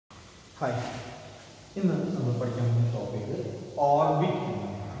Hi. In the topic orbit.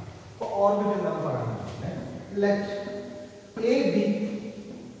 For orbit let A be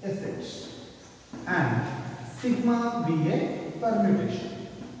a set and sigma be a permutation.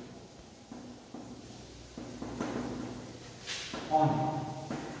 On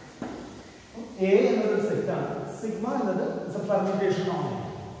A another set, sigma another is a permutation on.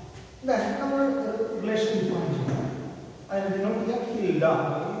 Then our relation define. I denote here tilde.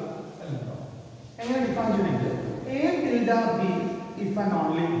 And define A tilde B if and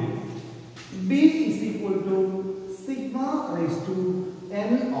only if B is equal to sigma raised to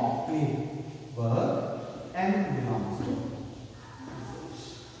n of A, where n belongs to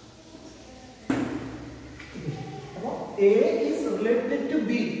A is related to B.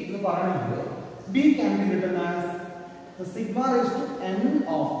 B can be written as the sigma raised to n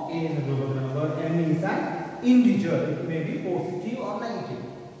of A in the global number. N is an integer. It may be positive or negative.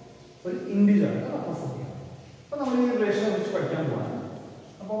 But integer represent. So we will relation which പഠിക്കാൻ പോവാണ്.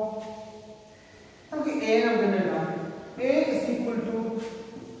 അപ്പോൾ നമുക്ക് A എഴുതാം. A is equal to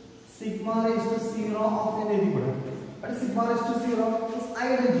sigma raised to 0 of n എഴുതിപ്പെടും. But sigma raised to 0 is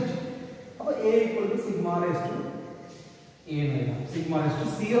identity. അപ്പോൾ A equal to sigma raised to A എഴുതാം. Sigma raised to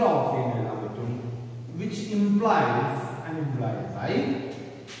 0 of n എഴുതാൻ പറ്റും. Which implies by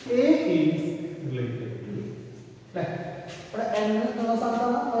A is related to B. But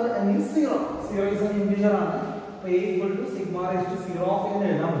n is 0. 0 is an integer. A equal to sigma raised to 0 of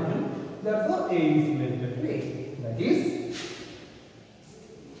n. Therefore, A is related to A. That is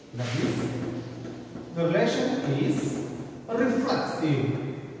the relation is reflexive.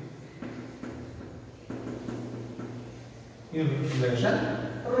 Relation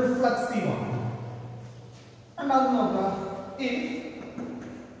reflexive. And now, if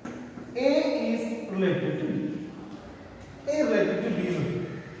A is related to B. A related to B.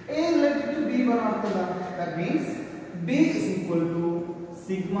 A related to B that means B is equal to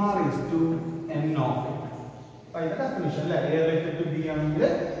sigma raised to n of A. By the definition, A related to B and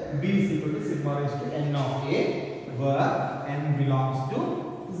B is equal to sigma raised to n of A, where n belongs to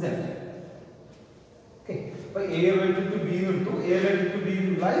Z. Okay. By A related to B, A related to B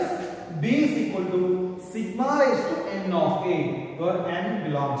implies B is equal to sigma raised to n of A, where n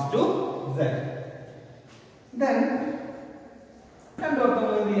belongs to Z. Then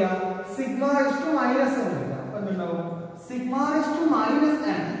sigma raised to minus n. Sigma raised to minus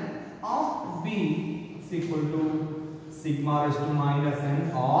n of B is equal to sigma raised to minus n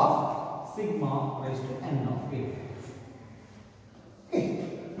of sigma raised to n of A. Okay.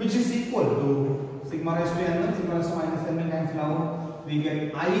 Which is equal to sigma raised to n and sigma raised to minus n times now we get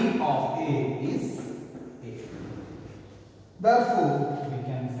I of A is A. Therefore, we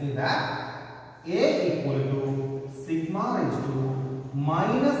can say that A equal to sigma raised to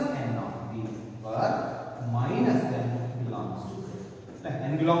minus n of B, where minus n belongs to Z.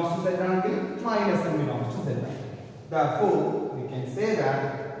 N belongs to Z and minus n belongs to Z. Therefore, we can say that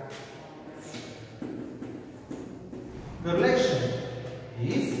the relation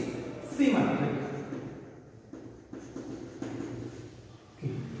is symmetric.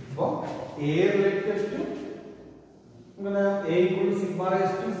 Okay. So, A related to A equal to sigma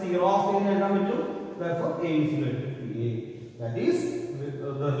raised to 0 of n. Therefore, A is related to A. That is,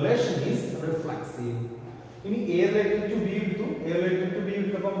 the relation is reflexive. In A related to B, A related to B,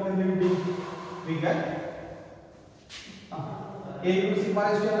 we get A equal to sigma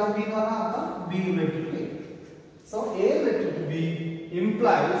raised to n of B, B related to A. So, A related to B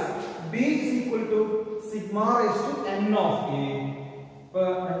implies B is equal to sigma raised to n of A.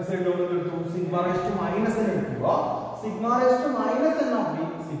 Sigma raised to minus n. Sigma raised to minus n of B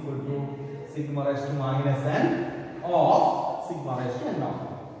is equal to sigma raised to minus n of sigma raised to n of B.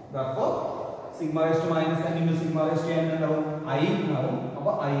 Therefore, sigma raised to minus n into sigma raised to n and I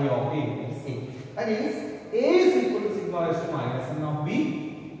of A is A. That is, A is equal to sigma raised to minus n of B.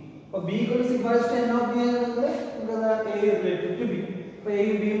 B equal to sigma raised to n of B A related to B. So, A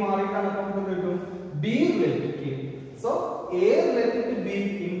and B B related to A. So, A related to B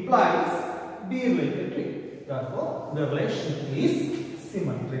implies B related to A. Therefore, the relation is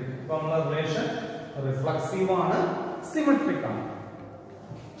symmetric. From the relation, reflexive and symmetric.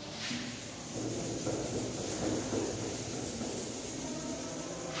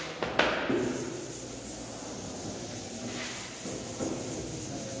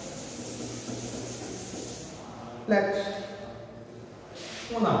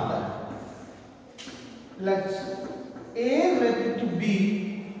 Let A related to B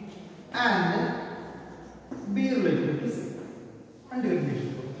and B related to C. And A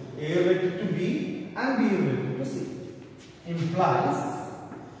related to B and B related to C implies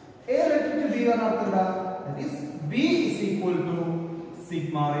A that is B is equal to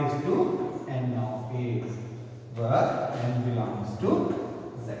sigma raised to n of A, where n belongs to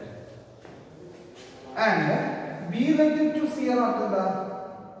Z. And B related to C that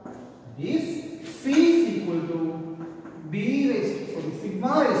is C is equal to B raised to,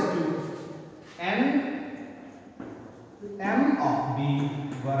 sigma raised to n m of B,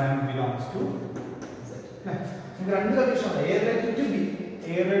 where m belongs to Z. Now, two conditions: A related to B.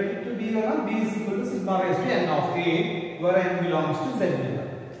 A related to B, B is equal to sigma raised to n of A, where n belongs to Z.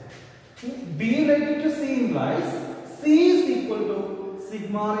 B related to C implies C is equal to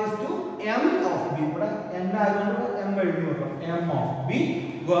sigma raised to m of B. But n m of B,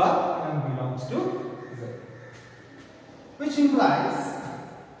 where m belongs to Z. Which implies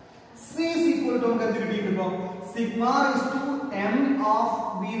C is equal to sigma raised to m of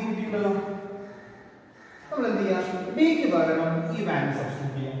B. B की बारे में ई value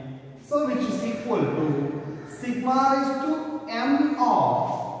substitute किया, so which is equal to sigma raised to m of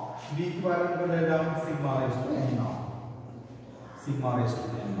B की बारे में ले जाओ sigma raised to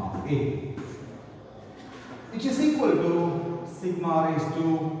n of A, which is equal to sigma raised to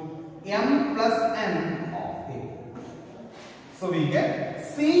m plus n of A. So we get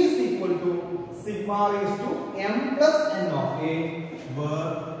C is equal to sigma raised to m plus n of A,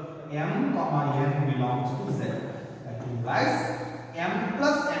 where m comma n belongs to Z. That implies m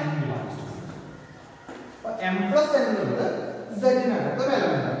plus n belongs to Z. But m plus n is Z in another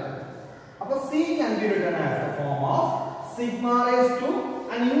element. Now C can be written as a form of sigma raised to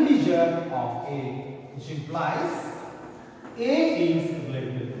an integer of A, which implies A is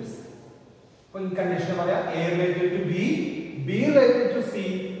related to C. So in condition A related to B, B related to C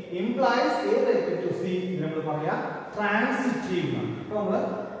implies A related to C. Transitive.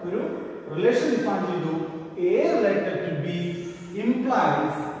 ഒരു relation define ചെയ്തു. A related to B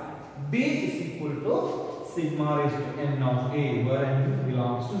implies B is equal to sigma raised to n of A, where n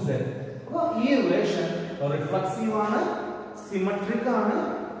belongs to Z. അപ്പോൾ ഈ relation reflexive ആണ്, symmetric ആണ്,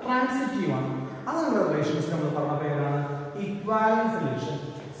 transitive ആണ്. അതാണ് relations നമ്മൾ പറഞ്ഞ പേരാണ് equivalence relation.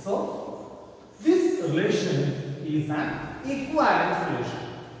 So this relation is an equivalence relation.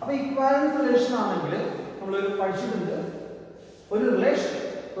 അപ്പോൾ equivalence relation ആണെങ്കിൽ നമ്മൾ പഠിച്ചിട്ടുണ്ട് ഒരു relation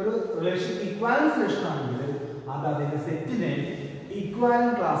equivalence relation ആണെങ്കിൽ അത് അതിന്റെ സെറ്റിനെ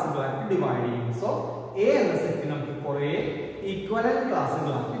equivalent ക്ലാസുകളാക്കി ഡിവൈഡ് ചെയ്യും. സോ A എന്ന സെറ്റ് നമുക്ക് കുറേ equivalent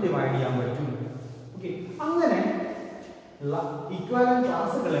ക്ലാസുകളാക്കി ഡിവൈഡ് ചെയ്യാൻ പറ്റും. ഓക്കേ, അങ്ങനെ ഉള്ള equivalent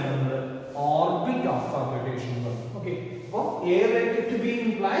ക്ലാസുകളാണ് നമ്മൾ orbit of permutation. ഓക്കേ, അപ്പോൾ A related to B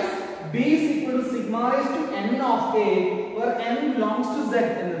implies B is equal to sigma raised to n of A, where n belongs to Z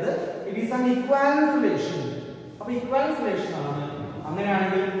എന്നത് it is an equivalence relation. അപ്പോൾ equivalence relation ആണ്.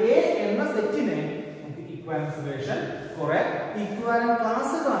 അങ്ങനെയാണെങ്കിൽ A എന്ന സെറ്റിനെ നമുക്ക് equivalence relation കുറെ equivalent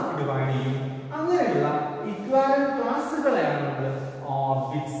ക്ലാസുകളാക്കി divide ചെയ്യും. അങ്ങനെയുള്ള equivalent ക്ലാസുകളെയാണ് നമ്മൾ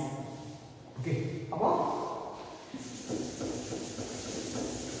orbits. ഓക്കേ, അപ്പോൾ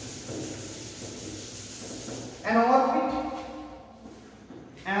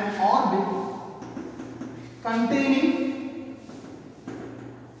an orbit containing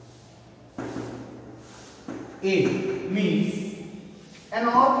A means an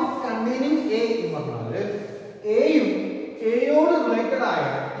orbit containing A എന്ന് പറഞ്ഞാൽ A യും A യോട് റിലേറ്റഡ് ആയ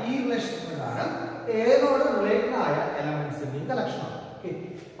ഈ റിലേഷൻ പ്രകാരം A യോട് റിലേറ്റഡ് ആയ എലമെന്റ്സിന്റെ കളക്ഷൻ ആണ്. ഓക്കേ,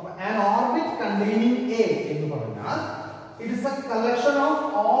 അപ്പോൾ an orbit containing A എന്ന് പറഞ്ഞാൽ it is a collection of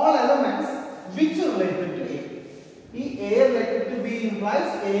all elements which are related to A. ഈ A related to B implies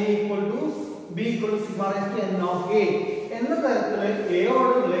A equal to B equal to sigma raised to n of A എന്ന തരത്തിൽ A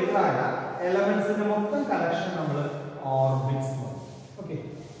യോട് related ആയ എലമെന്റ്സിന്റെ മൊത്തം collection നമ്മൾ orbits. Okay,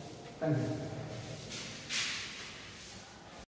 thank you.